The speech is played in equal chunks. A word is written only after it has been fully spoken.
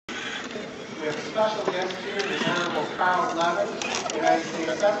We have a special guest here, the Honorable Carl Levin, United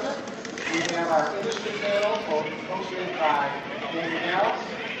States Senator. We have our industry panel hosted by David Ellis.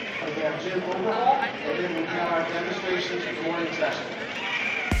 We have Jim Overhaul, and then we have our demonstrations for the morning session.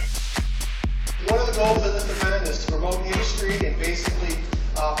 One of the goals of this event is to promote industry and basically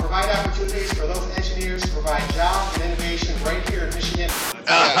provide opportunities for those engineers to provide jobs and innovation right here in Michigan.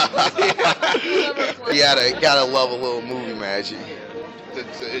 You gotta love a little movie magic.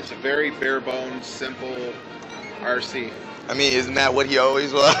 It's a very bare bones, simple RC. I mean, isn't that what he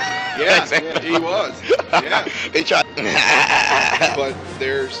always was? Yeah, he was. Yeah. They try. But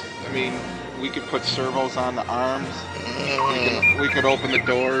I mean, we could put servos on the arms. We could open the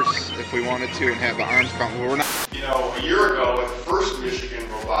doors if we wanted to and have the arms come. We're not. You know, a year ago at the first Michigan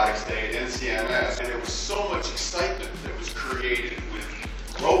Robotics Day at NCMS, and there was so much excitement that was created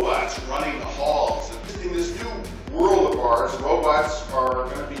with robots running the halls. And in this new world of ours, robots are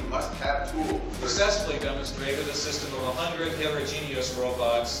going to be must-have tools. Successfully demonstrated a system of 100 heterogeneous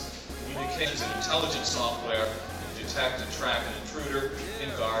robots, communications and intelligence software to detect and track an intruder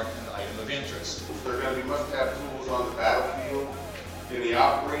and guard an item of interest. They're going to be must-have tools on the battlefield, in the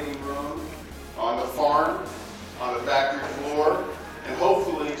operating room, on the farm, on the factory floor, and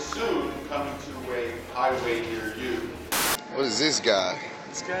hopefully soon coming to a highway near you. What is this guy?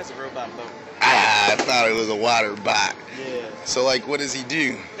 This guy's a robot boat. I thought it was a water bot. Yeah. So, like, what does he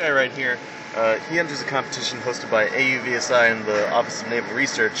do? Guy right here. He enters a competition hosted by AUVSI and the Office of Naval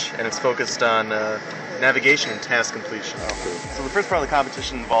Research, and it's focused on navigation and task completion. So the first part of the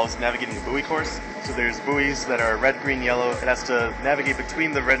competition involves navigating the buoy course. So there's buoys that are red, green, yellow. It has to navigate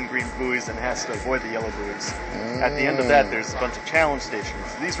between the red and green buoys and has to avoid the yellow buoys. At the end of that, there's a bunch of challenge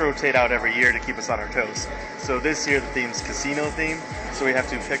stations. These rotate out every year to keep us on our toes. So this year the theme's casino theme. So we have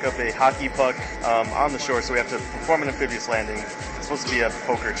to pick up a hockey puck on the shore, so we have to perform an amphibious landing. It's supposed to be a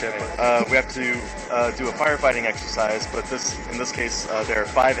poker chip. We have to do a firefighting exercise, but in this case, there are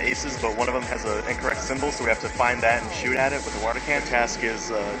 5 aces, but one of them has an incorrect symbol, so we have to find that and shoot at it with a water can. Task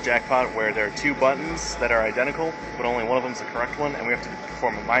is jackpot, where there are 2 buttons that are identical, but only one of them is the correct one, and we have to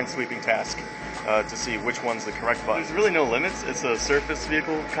perform a minesweeping task to see which one's the correct button. There's really no limits. It's a surface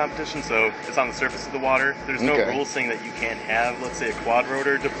vehicle competition, so it's on the surface of the water. There's no rules saying that you can't have, let's say, a quad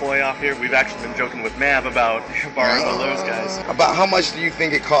rotor deploy off here. We've actually been joking with Mav about borrowing one of those guys. About how much do you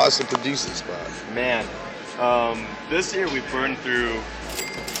think it costs to produce this bot? Man, this year we burned through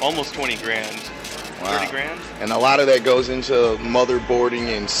almost 20 grand. Wow. 30 grand. And a lot of that goes into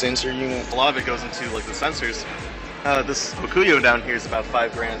motherboarding and sensor unit? A lot of it goes into like the sensors. This Bakuyo down here is about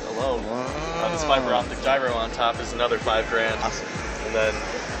 5 grand alone. This fiber optic gyro on top is another 5 grand. Awesome. And then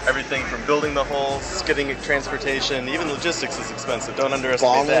everything from building the holes, getting transportation, even logistics is expensive. Don't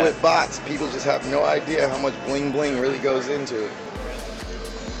underestimate that. With bots, people just have no idea how much bling bling really goes into it.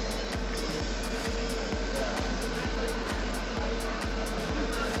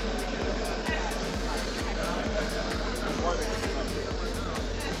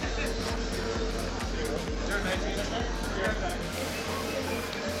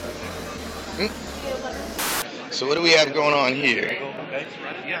 So what do we have going on here?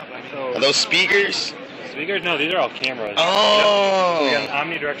 Are those speakers? Speakers? No, these are all cameras. Oh! We got an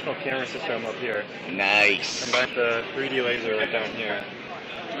omnidirectional camera system up here. Nice. And then the 3D laser right down here.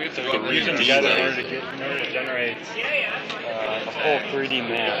 So we can use them 3D together laser. in order to generate a whole 3D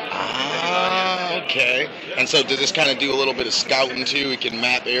map. Ah, okay. And so does this kind of do a little bit of scouting too? It can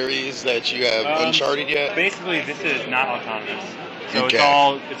map areas that you have uncharted yet? Basically, this is not autonomous. So Okay.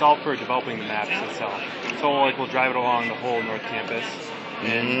 it's all for developing the maps itself. So like we'll drive it along the whole North Campus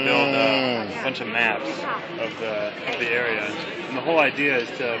and build a bunch of maps of the area. And the whole idea is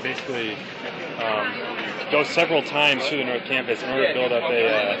to basically go several times through the North Campus in order to build up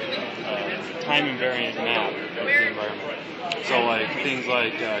a time invariant map of the environment. So like things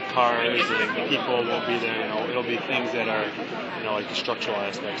like cars and people will be there. It'll be things that are like the structural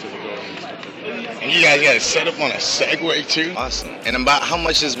aspects of the building and stuff like that. And you guys got it set up on a Segway too? Awesome. And about how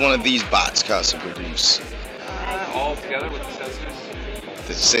much does one of these bots cost to produce? All together with the sensors?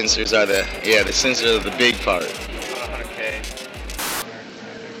 The sensors are the sensors are the big part. About 100K.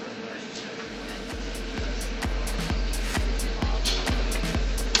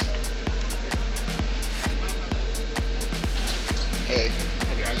 Hey.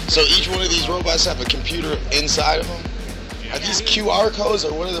 So each one of these robots have a computer inside of them? Are these QR codes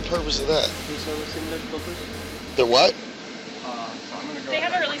or what are the purpose of that? They're what? They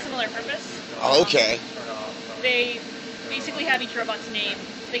have a really similar purpose. Oh, okay. They basically have each robot's name.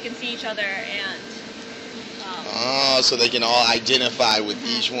 They can see each other and... Oh, so they can all identify with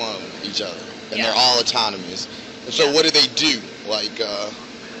each one, each other. And they're all autonomous. So what do they do? Like,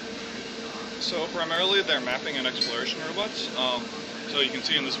 So primarily they're mapping and exploration robots. So you can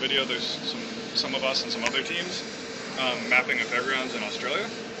see in this video there's some of us and some other teams mapping a fairgrounds in Australia,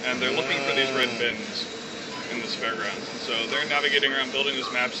 and they're looking for these red bins in this fairgrounds. So they're navigating around building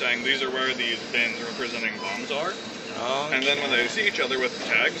this map saying these are where these bins representing bombs are. Okay. And then when they see each other with the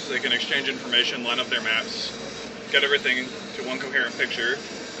tags, they can exchange information, line up their maps, get everything to one coherent picture,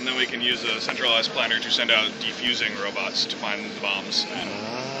 and then we can use a centralized planner to send out defusing robots to find the bombs. And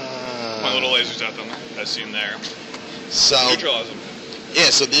my little lasers at them, as seen there. So neutralize them. Yeah,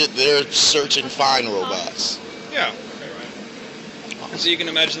 so they're search and find robots. Yeah. So you can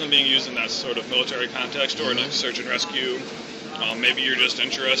imagine them being used in that sort of military context or in a search and rescue. Maybe you're just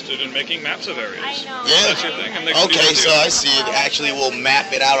interested in making maps of areas. I know. Yeah. That's your thing. And they can do Okay, that so too. I see it actually will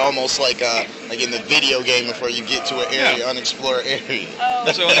map it out almost like in the video game before you get to an area, unexplored area.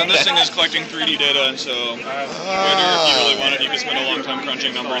 Oh. So then this thing is collecting 3D data, and so whether if you really wanted, you could spend a long time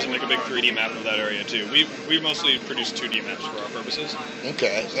crunching numbers and make a big 3D map of that area too. We mostly produce 2D maps for our purposes.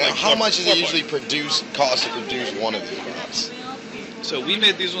 Okay. Now, Like how much does it 4 usually cost to produce one of these maps? So we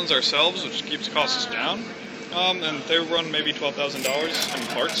made these ones ourselves, which keeps costs down. And they run maybe $12,000 in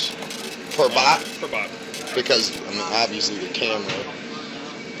parts. Per bot? Per bot. Because, I mean, obviously the camera.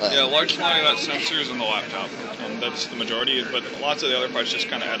 Yeah, a large quantity of that sensors in the laptop. That's the majority, but lots of the other parts just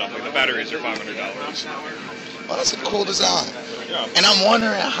kind of add up. Like the batteries are $500. Oh, that's a cool design. Yeah. And I'm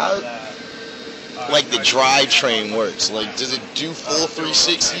wondering how, like, the drivetrain works. Like, does it do full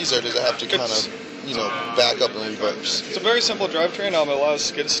 360s, or does it have to kind of, you know, back up and reverse? It's a very simple drivetrain. It allows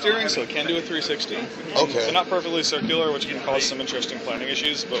skid steering, so it can do a 360. Okay. They're not perfectly circular, which can cause some interesting planning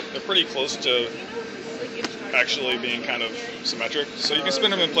issues, but they're pretty close to actually being kind of symmetric. So you can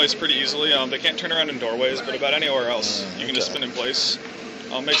spin them in place pretty easily. They can't turn around in doorways, but about anywhere else, you can just spin in place.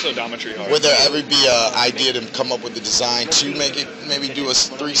 Makes odometry hard. Would there ever be an idea to come up with the design to make it maybe do a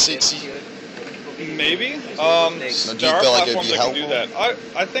 360? Maybe. Do you There are feel like it'd platforms be that can do that.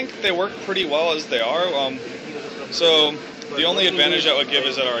 I think they work pretty well as they are. So the only advantage that would give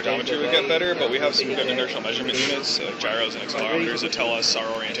is that our odometry would get better, but we have some good inertial measurement units, like gyros and accelerometers, that tell us our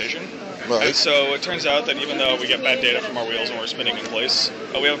orientation. Right. And so it turns out that even though we get bad data from our wheels when we're spinning in place,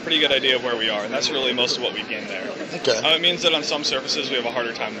 we have a pretty good idea of where we are, and that's really most of what we gain there. Okay. It means that on some surfaces we have a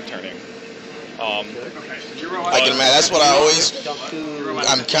harder time turning. I can imagine. That's what I always.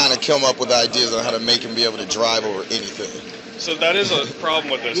 I'm kind of come up with ideas on how to make him be able to drive over anything. So that is a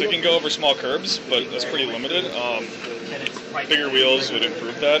problem with this. It can go over small curbs, but that's pretty limited. Bigger wheels would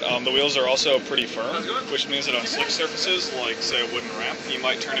improve that. The wheels are also pretty firm, which means that on slick surfaces, like say a wooden ramp, you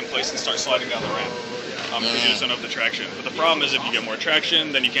might turn in place and start sliding down the ramp because you just don't have the traction. But the problem is if you get more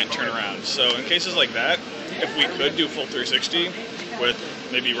traction, then you can't turn around. So in cases like that, if we could do full 360 with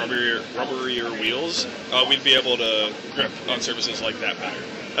maybe rubberier wheels, we'd be able to grip on surfaces like that better.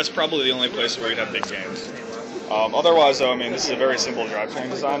 That's probably the only place where we'd have big gains. Otherwise, though, I mean, this is a very simple drivetrain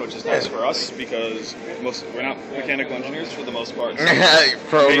design, which is nice for us because we're not mechanical engineers for the most part. So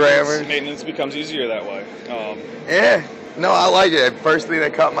Programmers. Maintenance becomes easier that way. Yeah. No, I like it. First thing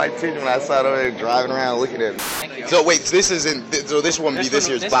that caught my attention when I saw it over there driving around looking at it. So wait, so this wouldn't be this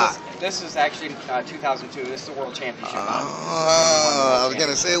year's bot. This is actually 2002. This is the World Championship bot. I was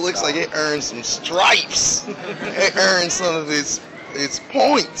gonna say it looks like it earned some stripes. It earned some of its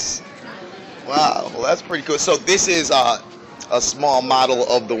points. Wow, well that's pretty cool. So this is a small model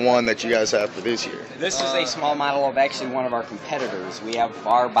of the one that you guys have for this year. This is a small model of actually one of our competitors. We have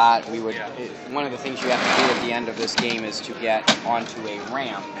our bot. One of the things you have to do at the end of this game is to get onto a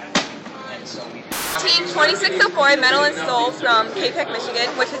ramp. And so Team 2604 Metal and Soul from Cape,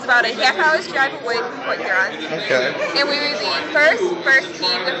 Michigan, which is about a half-hour's drive away from Port Huron. Okay. And we were the first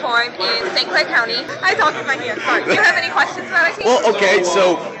team to form in St. Clair County. I talked with my hands. Sorry. Do you have any questions about our team? Well, okay.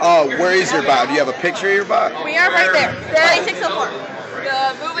 So where is your bot? Do you have a picture of your bot? We are right there. The 2604.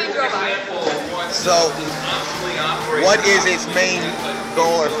 The moving robot. So, what is its main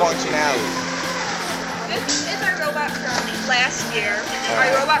goal or functionality? This is our robot from last year.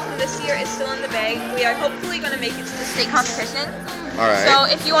 Our robot from this year is still in the bag. We are hopefully going to make it to the state competition. All right. So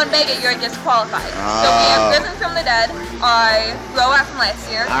if you unbag it, you're disqualified. So we have Risen from the Dead, our robot from last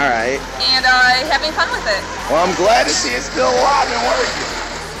year. All right. And having fun with it. Well, I'm glad to see it's still alive and working.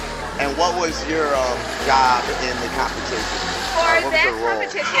 And what was your job in the competition? For that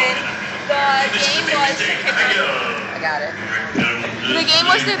competition, the game was to pick up. I got it. The game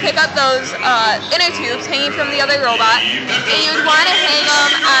was to pick up those inner tubes hanging from the other robot, and you'd want to hang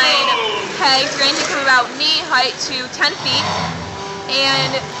them on pegs ranging from about knee height to 10 feet,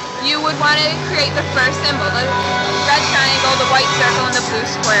 and you would want to create the first symbol, the red triangle, the white circle, and the blue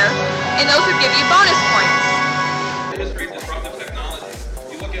square, and those would give you bonus points. Disruptive technology.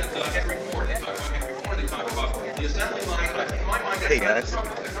 You look Hey guys.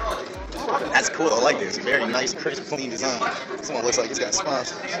 That's cool. I like this. Very nice, crisp, clean design. Someone looks like he's got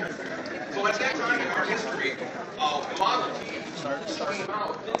sponsors. So at that time in our history, Model T came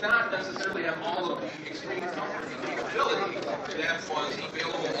out, did not necessarily have all of the extreme comfort and capability that was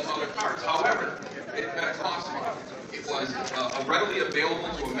available in other cars. However, it had a cost model. It was readily available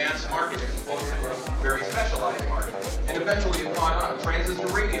to a mass market as opposed to a very specialized market. And eventually it caught on. Transistor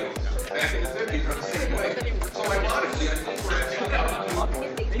radios back in the 50s were the same way. So ironically, I think we're at a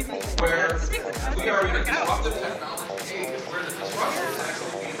where we are in a disruptive technology age where the disruption is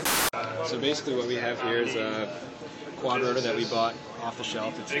actually being. So basically what we have here is a quad rotor that we bought off the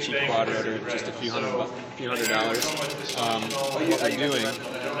shelf. It's a cheap quad rotor, just a few hundred dollars. What we're doing,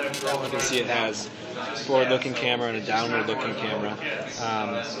 you can see it has a forward-looking camera and a downward-looking camera.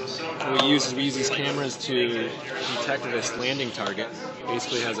 What we use these cameras to detect this landing target.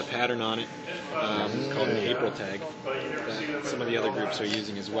 Basically has a pattern on it called an April tag that some of the other groups are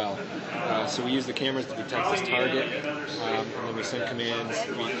using as well. So we use the cameras to detect this target, and then we send commands.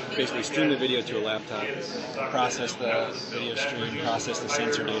 We basically stream the video to a laptop, process the video stream, process the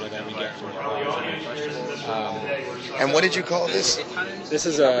sensor data that we get from it. And what did you call this? This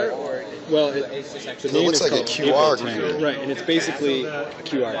is a, well, the name looks is like a QR tag. Right, and it's basically a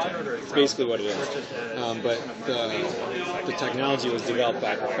QR tag. It's basically what it is. But the technology was developed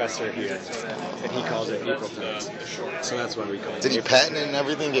by a professor here, and he calls it April tags. So that's what we call it. Did you patent it and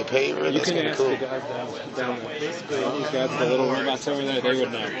everything get paid for it? You That's can kinda ask cool. the guys down there. Basically, these guys, the little robots over there, they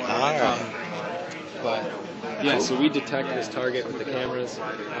would know. Alright. But yeah, so we detect this target with the cameras.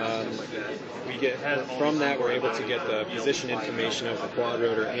 We get from that we're able to get the position information of the quad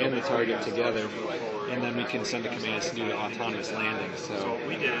rotor and the target together, and then we can send the commands to do the autonomous landing. So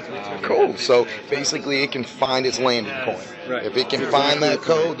Cool. So basically, it can find its landing point. Right. If it can find that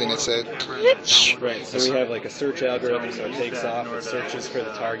code, then it said. Right. So we have like a search algorithm. So it takes off, it searches for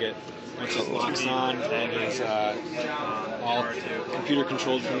the target. Once it locks on, and is all computer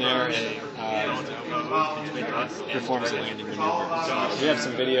controlled from there, and performs the landing maneuver. So we have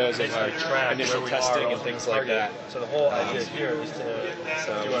some videos of our initial testing and things like that. So the whole idea here is to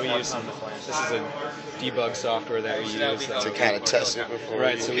we use some. This is a debug software that we use To kind of test it before.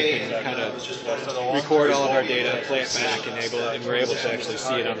 Right, so we can kind of record all of our data, play it back, and we're able to actually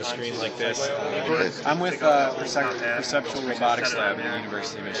see it on the screen like this. I'm with Perceptual Robotics Lab at the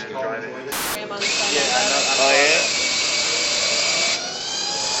University of Michigan. Oh yeah.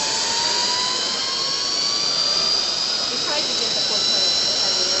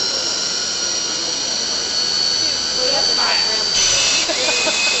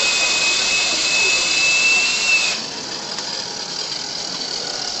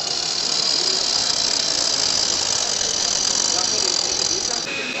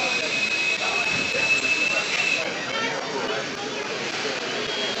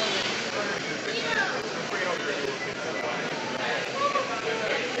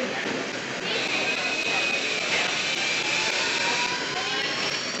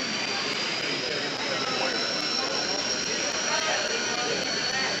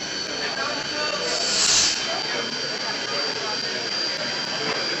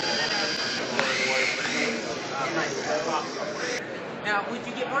 Now, would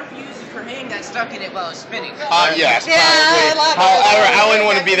you get more views if your hand got stuck in it while it was spinning? Yes, Yeah, probably. However, I wouldn't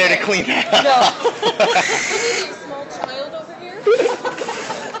want to be there to clean that up. No. Small child over here.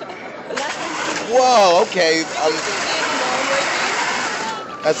 Whoa, okay.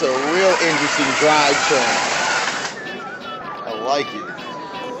 That's a real interesting drivetrain. I like it.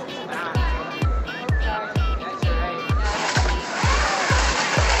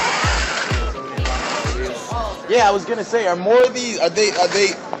 Yeah, I was gonna say, are more of these? Are they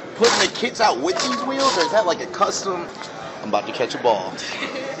putting the kits out with these wheels, or is that like a custom? I'm about to catch a ball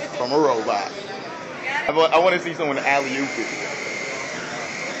from a robot. I want to see someone alley-oop it.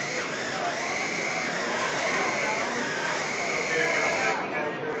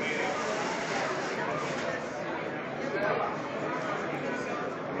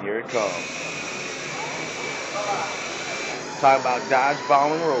 Here it comes. Talk about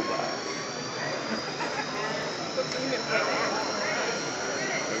dodgeballing robots.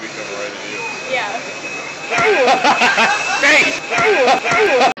 Maybe come right at you. Yeah.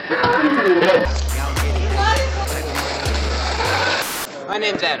 My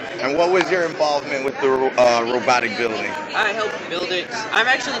name's Adam. And what was your involvement with the robotic building? I helped build it. I'm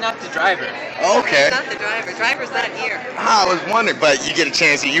actually not the driver. Okay. Not the driver. Driver's not here. I was wondering, but you get a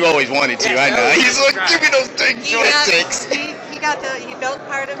chance. You always wanted to. I know. He's like, give me those big joysticks. He built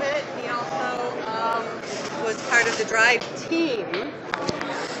part of it. He also was part of the drive team.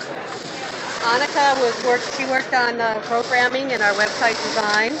 Annika she worked on programming and our website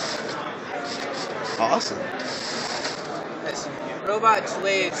design. Awesome. That's robot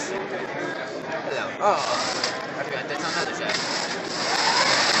slaves. Hello. Oh, I forgot that's on the other side.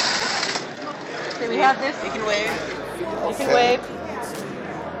 So we have this. You can wave. You can wave.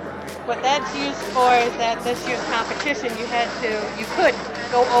 What that's used for is that this year's competition you could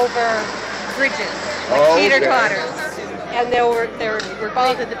go over bridges, like teeter-totters. And there were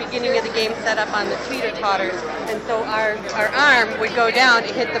balls at the beginning of the game set up on the teeter-totters. And so our arm would go down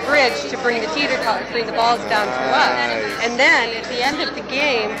to hit the bridge to bring the balls down to us. And then at the end of the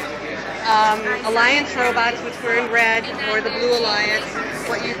game, Alliance robots, which were in red, or the Blue Alliance,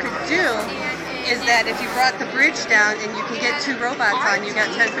 what you could do is that if you brought the bridge down and you can get 2 robots on, you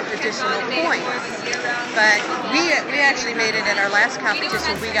got 10 additional points. But we actually made it at our last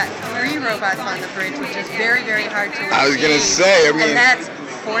competition. We got 3 robots on the bridge, which is very, very hard to achieve. I was gonna say, I mean, and that's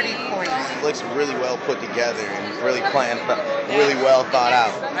 40 points. It looks really well put together and really planned, really well thought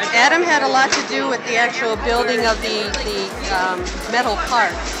out. Adam had a lot to do with the actual building of the metal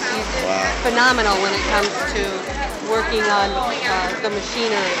parts. He's phenomenal when it comes to working on the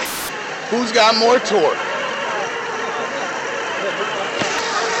machinery. Who's got more torque?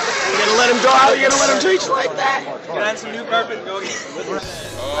 You gonna let him go out? You gonna let him teach like that? Can I have some new carpet and go again? I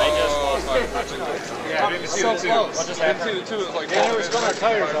just lost my yeah, I didn't see the 2. What just happened? The 2 was like they were still our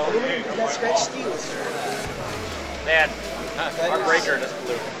tires though. That scratch steel. Dad, our breaker just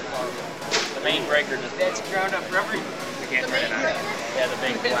blew. The main breaker just blew. That's ground up rubber. We can't turn it on. Yeah, the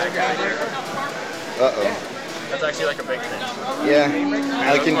big black guy there. Uh-oh. That's actually like a big thing. Yeah,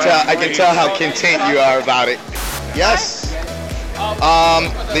 I can tell how content you are about it. Yes.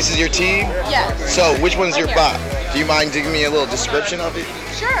 This is your team? Yes. So, which one's your bot? Do you mind giving me a little description of it?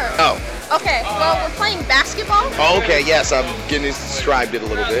 Sure. Oh. Okay, well, we're playing basketball. Oh, okay, yes, I'm getting described it a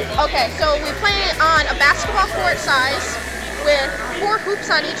little bit. Okay, so we play on a basketball court size with 4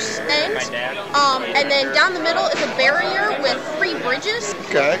 hoops on each end. And then down the middle is a barrier with 3 bridges.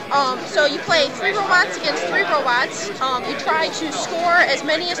 Okay. So you play 3 robots against 3 robots. You try to score as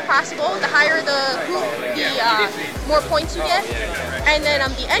many as possible. The higher the hoop, the more points you get. And then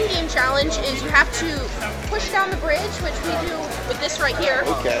the end game challenge is you have to push down the bridge, which we do with this right here.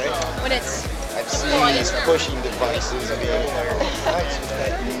 Okay. When it's I've seen these pushing devices being nice with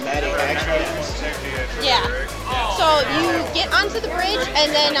that pneumatic action. Yeah. So you get onto the bridge,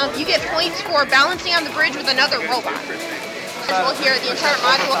 and then you get points for balancing on the bridge with another robot. As well here, the entire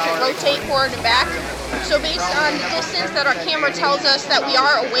module can rotate forward and back. So based on the distance that our camera tells us that we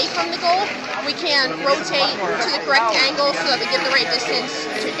are away from the goal, we can rotate to the correct angle so that we give the right distance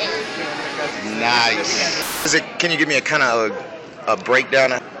to aim. Nice. Can you give me a kind of a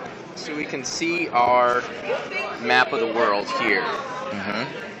breakdown? So we can see our map of the world here.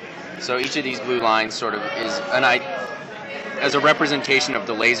 So each of these blue lines sort of is as a representation of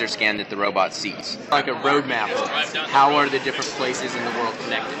the laser scan that the robot sees. Like a road map. How are the different places in the world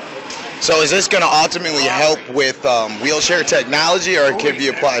connected? So is this going to ultimately help with wheelchair technology, or it could be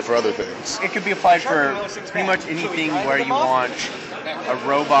applied for other things? It could be applied for pretty much anything where you want a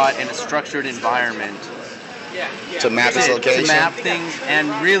robot in a structured environment to map its location? To map things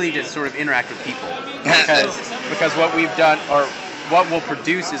and really to sort of interact with people. Because what we've done, or what we'll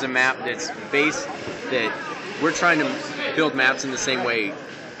produce, is a map that's based that we're trying to build maps in the same way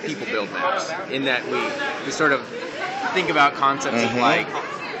people build maps. In that we sort of think about concepts of like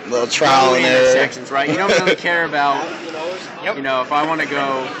little trial and error intersections, right? You don't really care about, you know, if I want to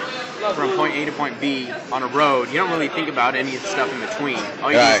go from point A to point B on a road, you don't really think about any of the stuff in between.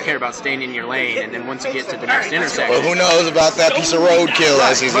 All you just care about staying in your lane, and then once you get to the next intersection. Well, who knows about that piece of roadkill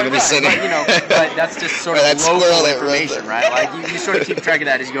as he's going to be sitting. But, you know, but that's just sort of local information, right? Like you sort of keep track of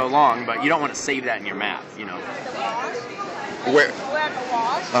that as you go along, but you don't want to save that in your map, you know. Where? We're at the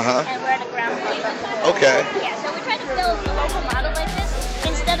walls, and we're at the ground plane. Okay. Yeah, so we're trying to build a local model like this.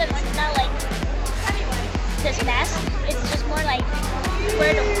 Instead of, it's not like this mess, it's just more like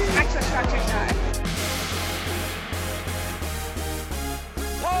where the actual structures are.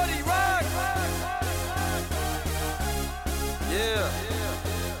 Party rock! Yeah.